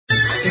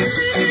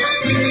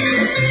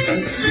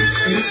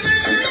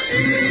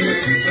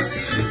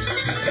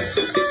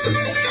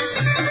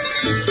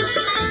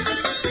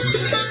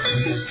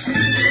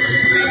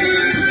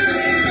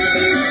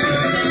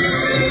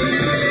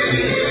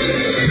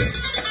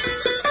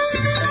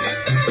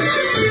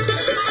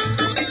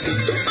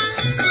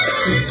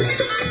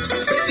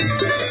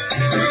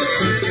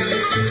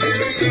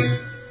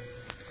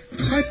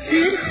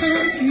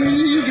خاطرخواه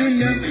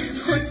میدونم،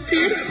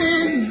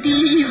 خاطرخواه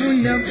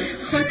دیوونم،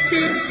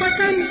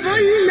 خاطرخواهم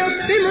والا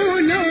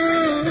بمولا.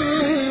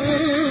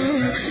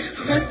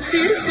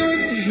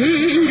 خاطرخواه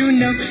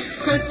حیرونم،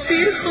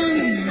 خاطرخواه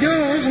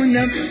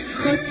داغونم،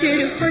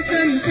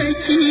 خاطرخواهم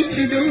تکی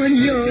تو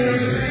دنیا.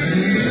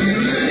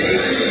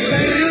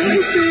 برای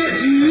تو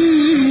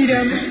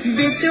میرم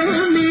به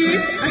دام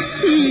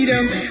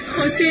اسیرم،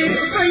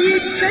 خاطرهای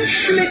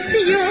چشم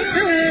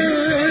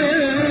سیاهم.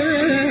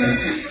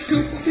 تو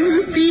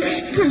خوبی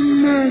تو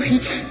ماهی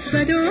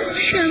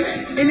فداشم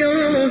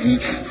الهی،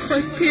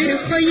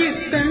 خاطرهای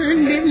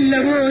بند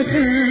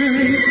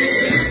لباتم.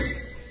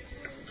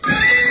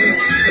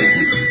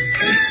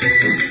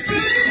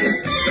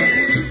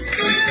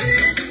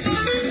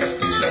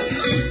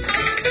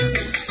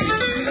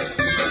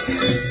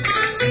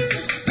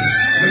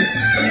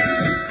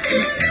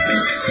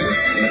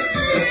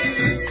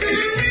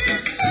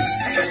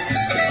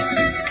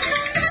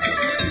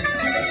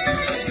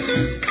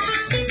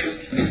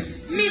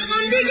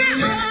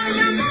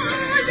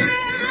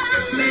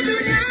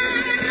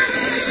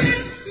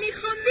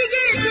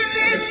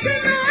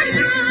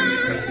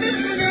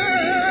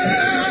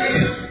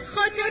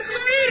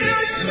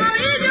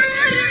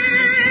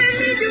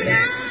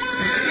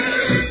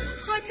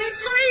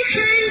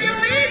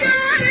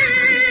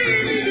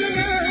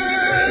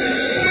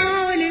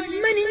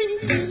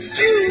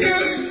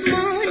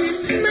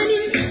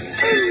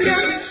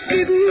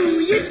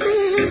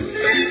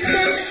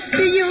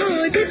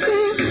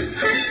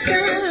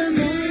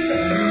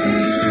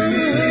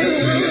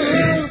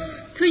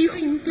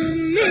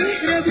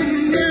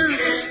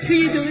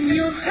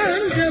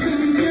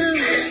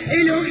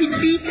 الهی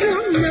بی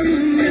تو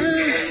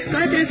نمونم،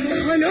 قدر تو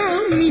حالا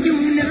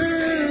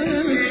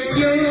میدونم.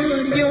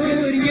 یار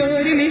یار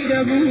یار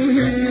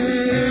مهربونم،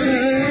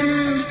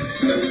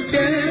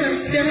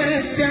 دست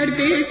دست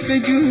دردت به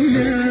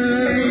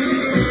جونم.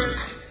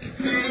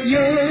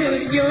 یار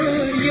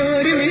یار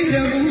یار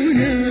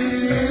مهربونم،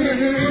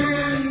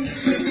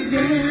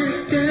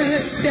 دست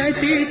دست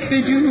دردت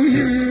به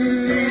جونم.